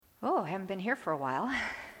Oh, I haven't been here for a while.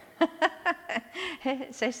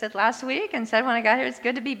 As I said last week and said when I got here, it's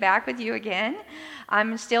good to be back with you again.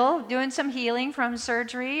 I'm still doing some healing from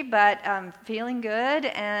surgery, but I'm feeling good,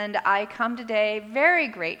 and I come today very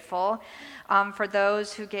grateful for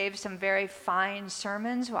those who gave some very fine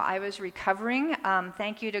sermons while I was recovering.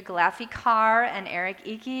 Thank you to Galafi Carr and Eric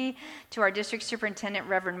Iki, to our district superintendent,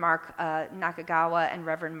 Reverend Mark Nakagawa, and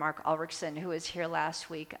Reverend Mark Ulrichsen, who was here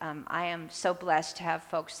last week. I am so blessed to have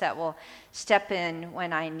folks that will step in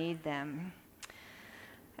when I need them.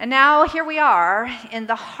 And now here we are in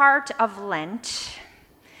the heart of Lent.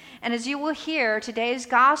 And as you will hear, today's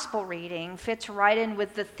gospel reading fits right in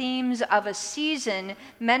with the themes of a season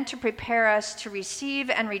meant to prepare us to receive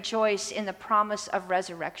and rejoice in the promise of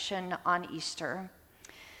resurrection on Easter.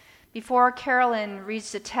 Before Carolyn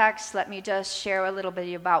reads the text, let me just share a little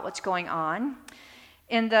bit about what's going on.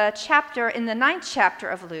 In the 9th chapter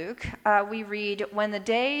of Luke, we read, "When the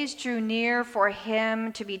days drew near for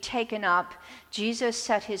him to be taken up, Jesus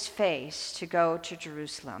set his face to go to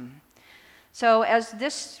Jerusalem." So as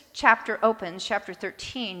this chapter opens, chapter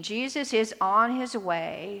 13, Jesus is on his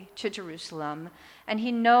way to Jerusalem, and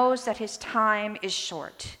he knows that his time is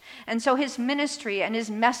short. And so his ministry and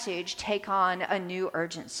his message take on a new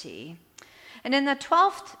urgency. And in the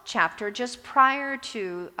 12th chapter, just prior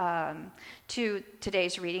to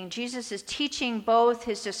today's reading, Jesus is teaching both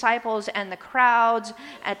his disciples and the crowds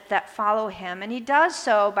that follow him. And he does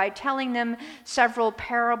so by telling them several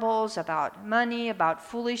parables about money, about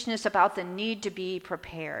foolishness, about the need to be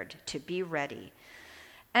prepared, to be ready.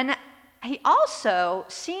 And he also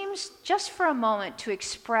seems just for a moment to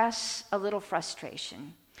express a little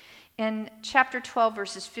frustration. In chapter 12,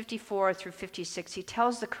 verses 54 through 56, he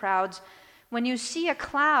tells the crowds, "When you see a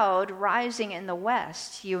cloud rising in the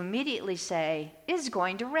west, you immediately say, 'It's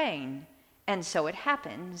going to rain,' and so it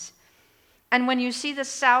happens. And when you see the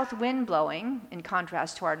south wind blowing," in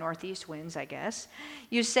contrast to our northeast winds, I guess,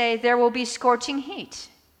 "you say, 'There will be scorching heat,'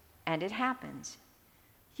 and it happens.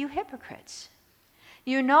 You hypocrites!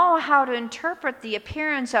 You know how to interpret the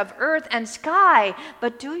appearance of earth and sky,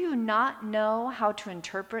 but do you not know how to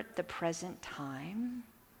interpret the present time?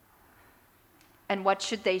 And what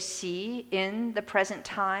should they see in the present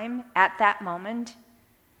time at that moment?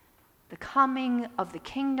 The coming of the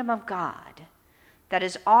kingdom of God that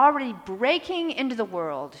is already breaking into the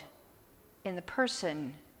world in the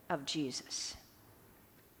person of Jesus."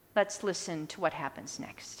 Let's listen to what happens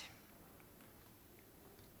next.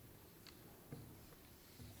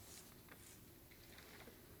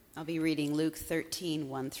 I'll be reading Luke 13,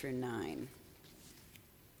 1 through 9.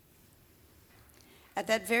 At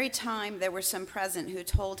that very time, there were some present who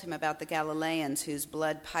told him about the Galileans whose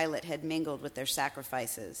blood Pilate had mingled with their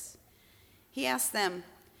sacrifices. He asked them,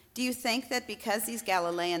 "Do you think that because these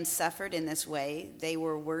Galileans suffered in this way, they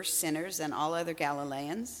were worse sinners than all other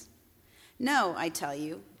Galileans? No, I tell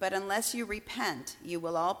you, but unless you repent, you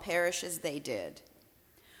will all perish as they did.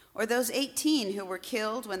 Or those 18 who were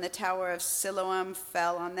killed when the tower of Siloam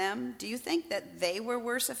fell on them, do you think that they were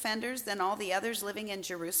worse offenders than all the others living in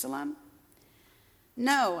Jerusalem?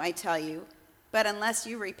 No, I tell you, but unless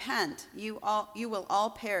you repent, you will all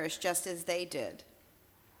perish just as they did."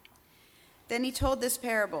 Then he told this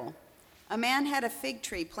parable. "A man had a fig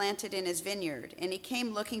tree planted in his vineyard, and he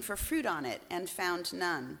came looking for fruit on it and found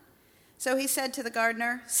none. So he said to the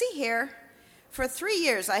gardener, 'See here, for 3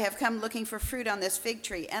 years I have come looking for fruit on this fig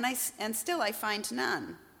tree, and still I find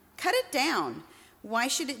none. Cut it down. Why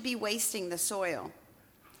should it be wasting the soil?'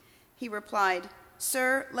 He replied,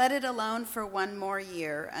 'Sir, let it alone for 1 more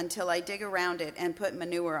year until I dig around it and put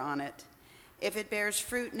manure on it. If it bears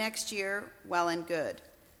fruit next year, well and good.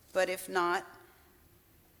 But if not,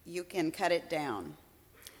 you can cut it down.'"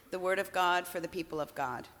 The word of God for the people of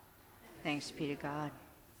God. Thanks be to God.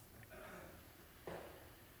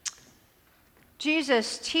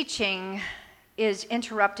 Jesus' teaching is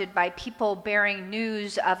interrupted by people bearing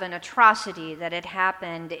news of an atrocity that had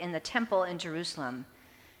happened in the temple in Jerusalem.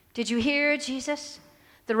 "Did you hear, Jesus?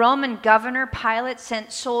 The Roman governor Pilate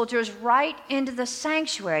sent soldiers right into the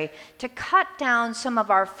sanctuary to cut down some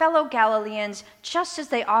of our fellow Galileans just as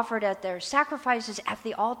they offered at their sacrifices at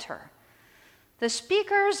the altar." The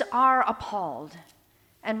speakers are appalled,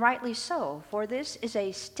 and rightly so, for this is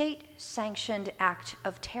a state-sanctioned act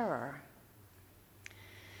of terror.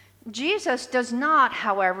 Jesus does not,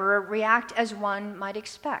 however, react as one might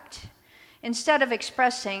expect. Instead of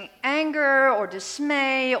expressing anger or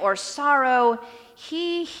dismay or sorrow,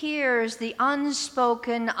 he hears the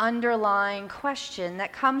unspoken underlying question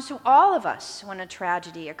that comes to all of us when a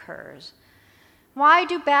tragedy occurs. Why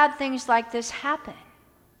do bad things like this happen?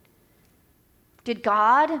 Did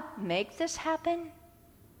God make this happen?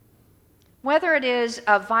 Whether it is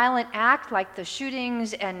a violent act like the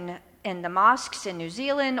shootings in the mosques in New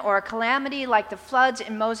Zealand or a calamity like the floods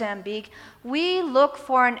in Mozambique, we look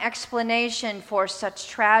for an explanation for such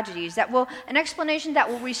tragedies, an explanation that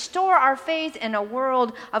will restore our faith in a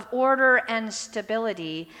world of order and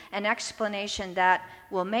stability, an explanation that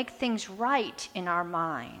will make things right in our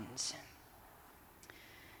minds.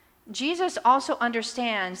 Jesus also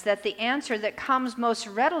understands that the answer that comes most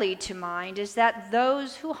readily to mind is that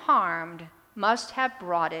those who harmed must have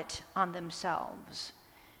brought it on themselves.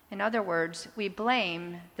 In other words, we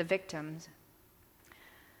blame the victims.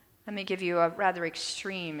 Let me give you a rather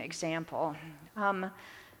extreme example.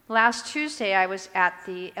 Last Tuesday, I was at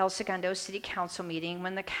the El Segundo City Council meeting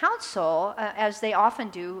when the council, as they often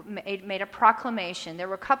do, made a proclamation. There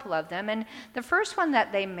were a couple of them, and the first one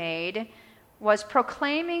that they made was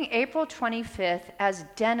proclaiming April 25th as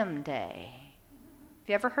Denim Day. Have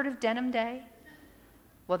you ever heard of Denim Day?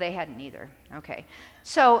 Well, they hadn't either. Okay.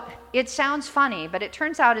 So it sounds funny, but it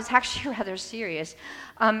turns out it's actually rather serious.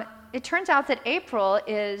 It turns out that April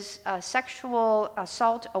is Sexual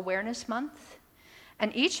Assault Awareness Month.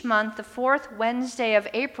 And each month, the fourth Wednesday of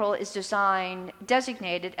April is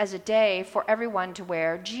designated as a day for everyone to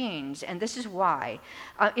wear jeans. And this is why.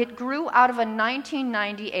 It grew out of a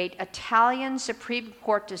 1998 Italian Supreme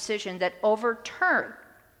Court decision that overturned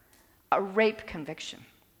a rape conviction.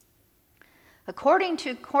 According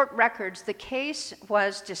to court records, the case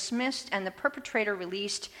was dismissed and the perpetrator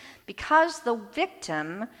released because the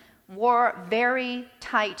victim wore very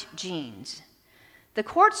tight jeans. The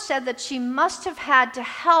court said that she must have had to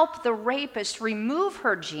help the rapist remove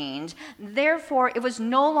her jeans, therefore it was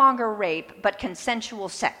no longer rape, but consensual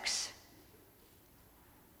sex.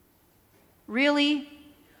 Really?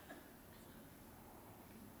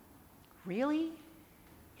 Really?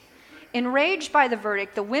 Enraged by the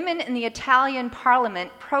verdict, the women in the Italian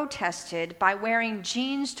parliament protested by wearing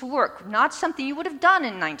jeans to work, not something you would have done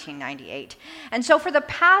in 1998. And so for the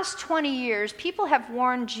past 20 years, people have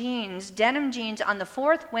worn jeans, denim jeans, on the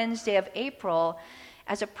fourth Wednesday of April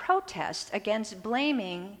as a protest against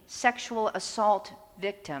blaming sexual assault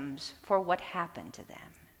victims for what happened to them.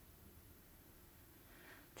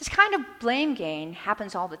 This kind of blame game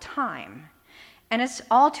happens all the time. And it's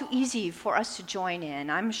all too easy for us to join in.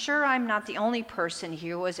 I'm sure I'm not the only person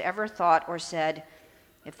here who has ever thought or said,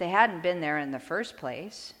 if they hadn't been there in the first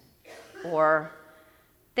place, or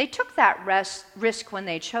they took that risk when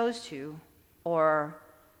they chose to, or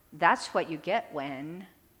that's what you get when,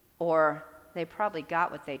 or they probably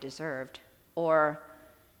got what they deserved, or,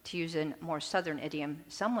 to use a more southern idiom,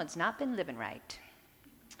 someone's not been living right.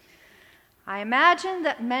 I imagine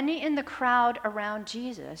that many in the crowd around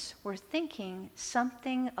Jesus were thinking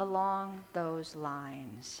something along those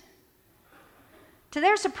lines. To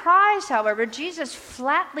their surprise, however, Jesus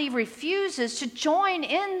flatly refuses to join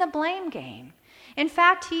in the blame game. In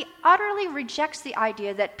fact, he utterly rejects the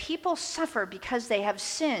idea that people suffer because they have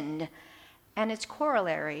sinned, and its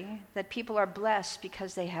corollary, that people are blessed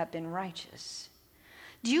because they have been righteous.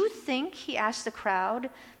 Do you think, he asked the crowd,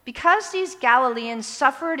 because these Galileans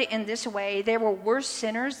suffered in this way, they were worse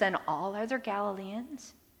sinners than all other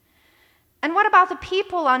Galileans? And what about the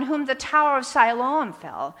people on whom the Tower of Siloam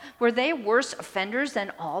fell? Were they worse offenders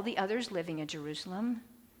than all the others living in Jerusalem?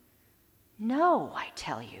 No, I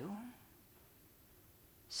tell you.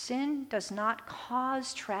 Sin does not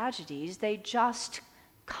cause tragedies, they just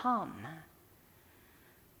come.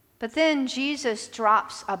 But then Jesus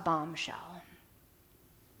drops a bombshell.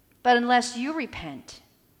 But unless you repent,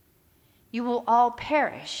 you will all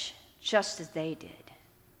perish just as they did.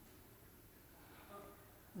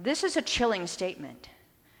 This is a chilling statement.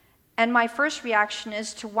 And my first reaction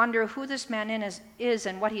is to wonder who this man is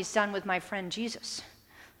and what he's done with my friend Jesus.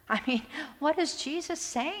 I mean, what is Jesus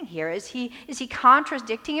saying here? Is he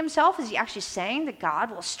contradicting himself? Is he actually saying that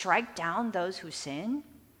God will strike down those who sin?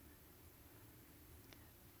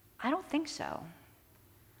 I don't think so.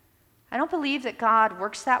 I don't believe that God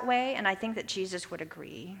works that way, and I think that Jesus would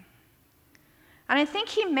agree. And I think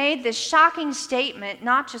he made this shocking statement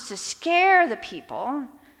not just to scare the people,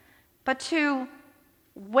 but to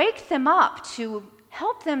wake them up, to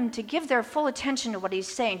help them to give their full attention to what he's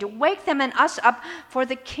saying, to wake them and us up, for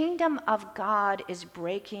the kingdom of God is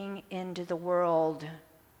breaking into the world.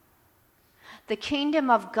 The kingdom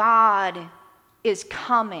of God is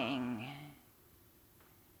coming.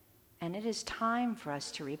 And it is time for us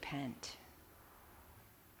to repent.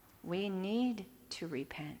 We need to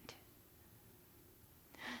repent.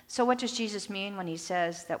 So what does Jesus mean when he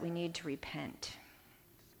says that we need to repent?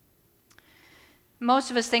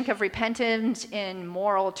 Most of us think of repentance in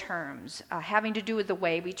moral terms, having to do with the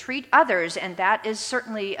way we treat others, and that is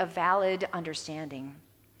certainly a valid understanding.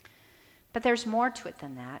 But there's more to it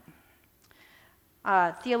than that.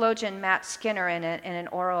 Theologian Matt Skinner, in an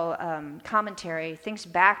oral commentary, thinks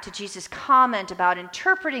back to Jesus' comment about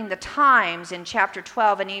interpreting the times in chapter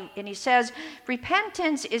 12, and he says,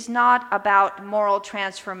 repentance is not about moral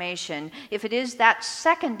transformation. If it is, that's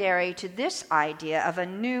secondary to this idea of a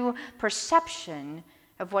new perception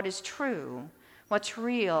of what is true, what's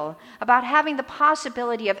real, about having the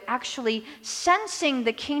possibility of actually sensing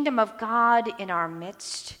the kingdom of God in our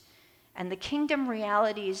midst and the kingdom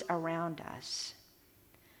realities around us.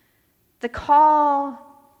 The call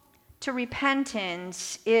to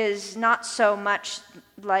repentance is not so much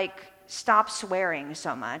like stop swearing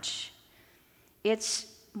so much. It's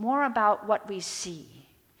more about what we see.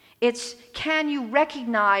 It's can you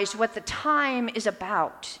recognize what the time is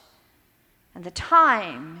about? And the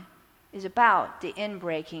time is about the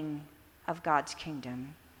inbreaking of God's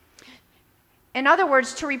kingdom. In other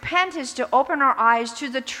words, to repent is to open our eyes to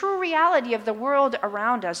the true reality of the world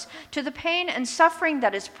around us, to the pain and suffering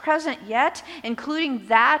that is present yet, including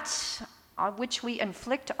that which we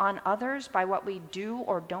inflict on others by what we do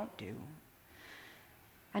or don't do.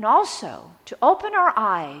 And also to open our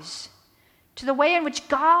eyes to the way in which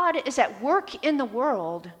God is at work in the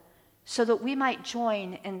world so that we might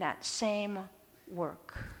join in that same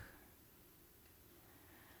work.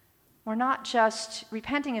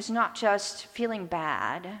 Repenting is not just feeling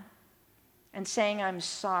bad and saying I'm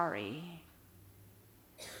sorry.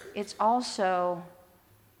 It's also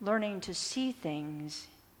learning to see things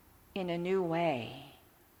in a new way,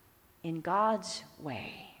 in God's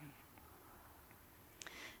way.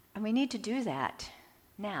 And we need to do that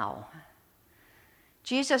now.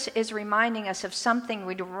 Jesus is reminding us of something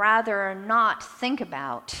we'd rather not think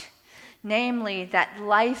about, namely that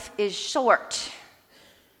life is short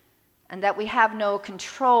and that we have no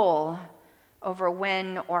control over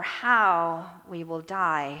when or how we will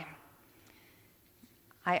die.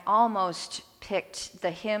 I almost picked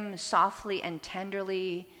the hymn Softly and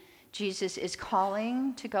Tenderly, Jesus is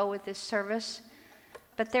Calling, to go with this service.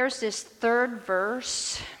 But there's this third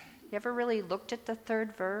verse. You ever really looked at the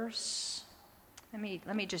third verse?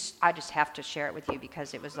 I just have to share it with you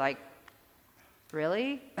because it was like,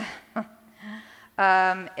 really?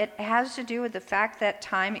 It has to do with the fact that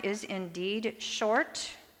time is indeed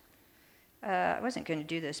short. I wasn't going to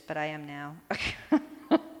do this, but I am now.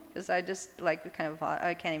 Because I just I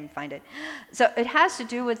can't even find it. So it has to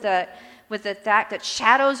do with the fact that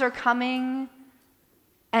shadows are coming,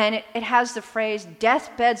 and it has the phrase,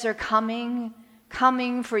 deathbeds are coming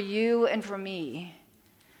for you and for me.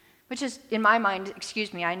 Which is, in my mind,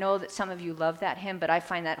 excuse me, I know that some of you love that hymn, but I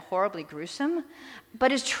find that horribly gruesome.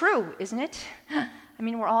 But it's true, isn't it? I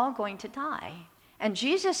mean, we're all going to die. And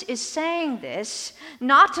Jesus is saying this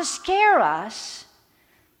not to scare us,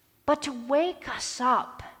 but to wake us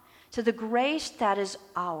up to the grace that is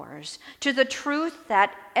ours, to the truth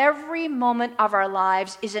that every moment of our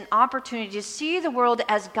lives is an opportunity to see the world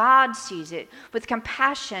as God sees it, with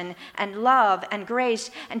compassion and love and grace,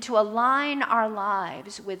 and to align our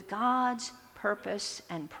lives with God's purpose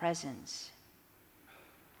and presence.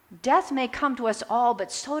 Death may come to us all, but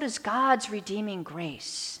so does God's redeeming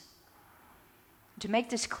grace. To make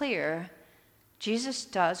this clear, Jesus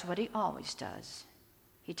does what he always does.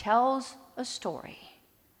 He tells a story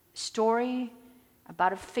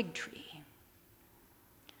about a fig tree.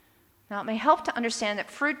 Now, it may help to understand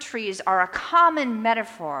that fruit trees are a common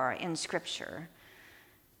metaphor in Scripture.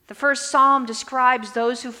 The first psalm describes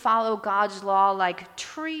those who follow God's law like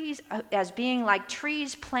trees, as being like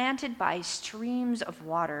trees planted by streams of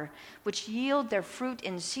water, which yield their fruit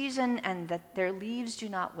in season and that their leaves do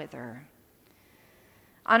not wither.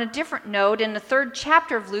 On a different note, in the 3rd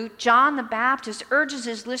chapter of Luke, John the Baptist urges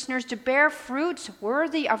his listeners to bear fruits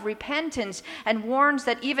worthy of repentance and warns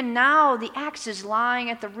that even now the axe is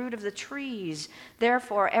lying at the root of the trees.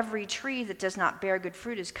 Therefore, every tree that does not bear good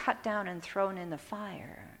fruit is cut down and thrown in the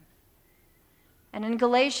fire. And in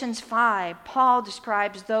Galatians 5, Paul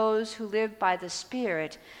describes those who live by the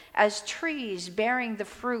Spirit as trees bearing the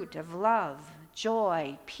fruit of love,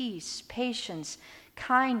 joy, peace, patience,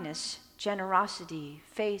 kindness, generosity,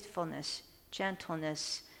 faithfulness,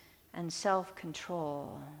 gentleness, and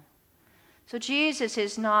self-control. So Jesus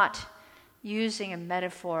is not using a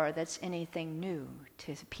metaphor that's anything new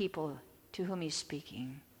to the people to whom he's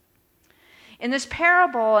speaking. In this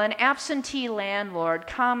parable, an absentee landlord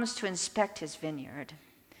comes to inspect his vineyard.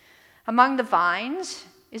 Among the vines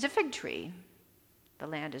is a fig tree. The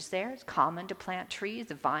land is there. It's common to plant trees.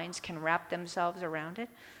 The vines can wrap themselves around it.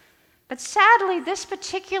 But sadly, this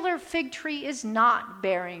particular fig tree is not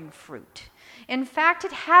bearing fruit. In fact,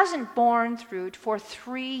 it hasn't borne fruit for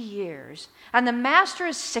 3 years, and the master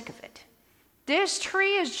is sick of it. This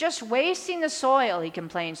tree is just wasting the soil, he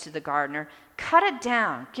complains to the gardener. Cut it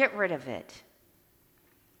down, get rid of it.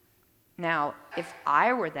 Now, if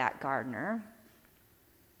I were that gardener,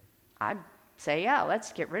 I'd say, yeah,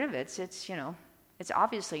 let's get rid of it. It's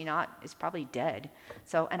obviously not, it's probably dead.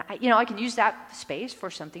 So, and I can use that space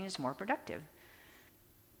for something that's more productive.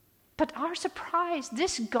 But our surprise,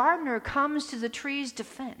 this gardener comes to the tree's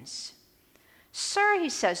defense. Sir, he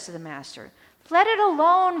says to the master, let it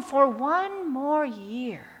alone for 1 more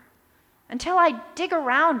year until I dig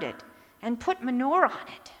around it and put manure on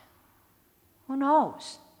it. Who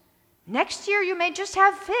knows? Next year you may just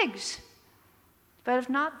have figs. But if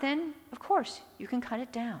not, then, of course, you can cut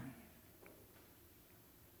it down.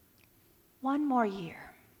 1 more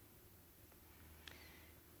year.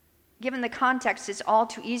 Given the context, it's all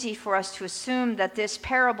too easy for us to assume that this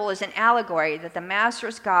parable is an allegory, that the master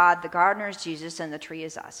is God, the gardener is Jesus, and the tree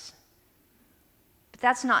is us. But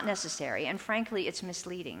that's not necessary, and frankly, it's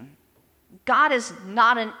misleading. God is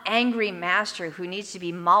not an angry master who needs to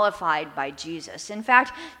be mollified by Jesus. In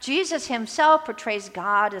fact, Jesus himself portrays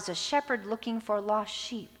God as a shepherd looking for lost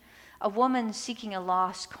sheep, a woman seeking a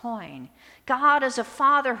lost coin. God is a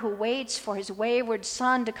father who waits for his wayward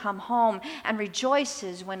son to come home and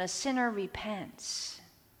rejoices when a sinner repents.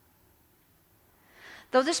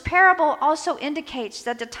 Though this parable also indicates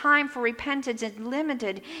that the time for repentance is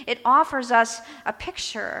limited, it offers us a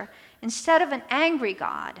picture, instead of an angry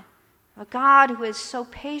God, a God who is so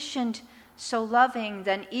patient, so loving,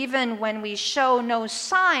 that even when we show no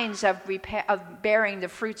signs of bearing the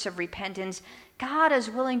fruits of repentance, God is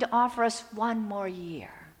willing to offer us 1 more year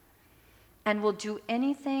and will do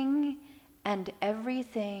anything and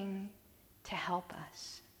everything to help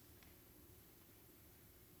us.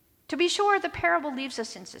 To be sure, the parable leaves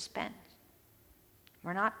us in suspense.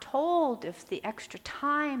 We're not told if the extra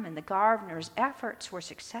time and the gardener's efforts were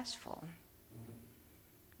successful.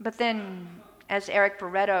 But then, as Eric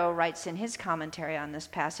Barreto writes in his commentary on this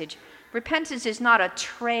passage, repentance is not a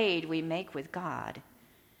trade we make with God.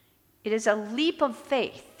 It is a leap of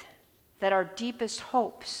faith that our deepest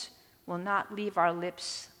hopes will not leave our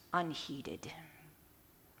lips unheeded.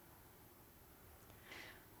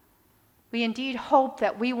 We indeed hope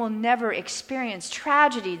that we will never experience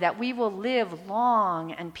tragedy, that we will live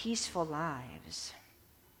long and peaceful lives.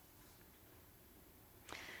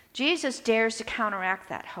 Jesus dares to counteract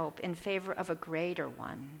that hope in favor of a greater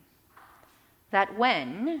one. That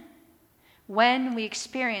when we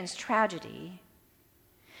experience tragedy,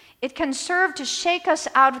 it can serve to shake us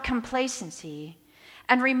out of complacency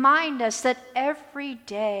and remind us that every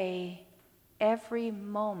day, every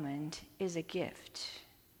moment is a gift,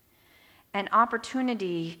 an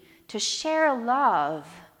opportunity to share love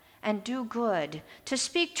and do good, to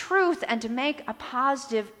speak truth and to make a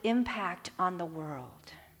positive impact on the world.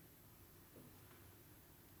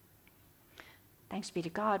 Thanks be to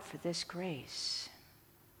God for this grace.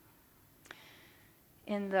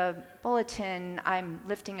 In the bulletin, I'm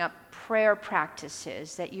lifting up prayer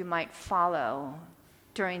practices that you might follow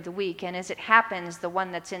during the week. And as it happens, the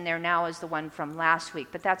one that's in there now is the one from last week,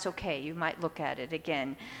 but that's okay. You might look at it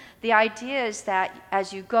again. The idea is that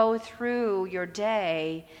as you go through your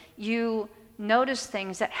day, you notice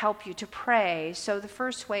things that help you to pray. So the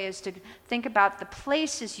first way is to think about the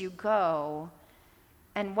places you go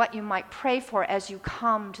and what you might pray for as you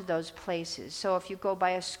come to those places. So if you go by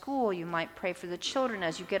a school, you might pray for the children.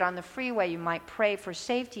 As you get on the freeway, you might pray for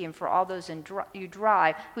safety and for all those who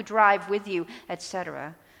drive with you,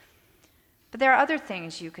 etc. But there are other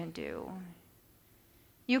things you can do.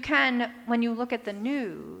 You can, when you look at the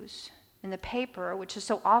news in the paper, which is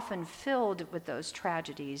so often filled with those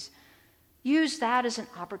tragedies, use that as an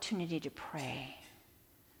opportunity to pray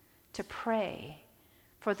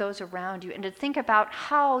for those around you, and to think about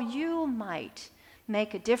how you might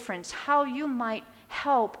make a difference, how you might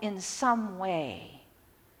help in some way,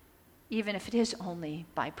 even if it is only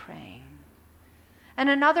by praying. And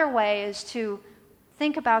another way is to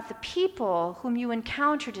think about the people whom you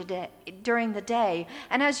encounter during the day,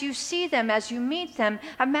 and as you see them, as you meet them,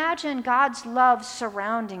 imagine God's love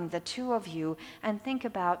surrounding the two of you, and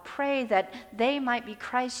pray that they might be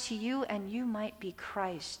Christ to you and you might be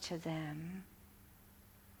Christ to them.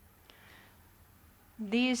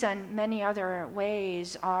 These and many other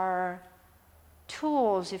ways are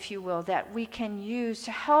tools, if you will, that we can use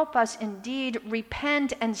to help us indeed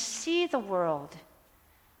repent and see the world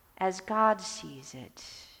as God sees it.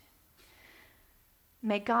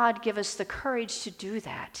 May God give us the courage to do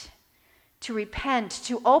that to repent,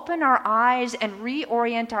 to open our eyes and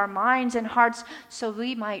reorient our minds and hearts so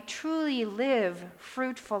we might truly live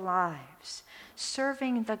fruitful lives,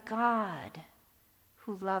 serving the God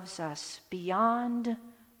who loves us beyond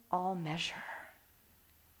all measure,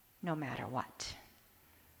 no matter what.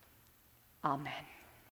 Amen.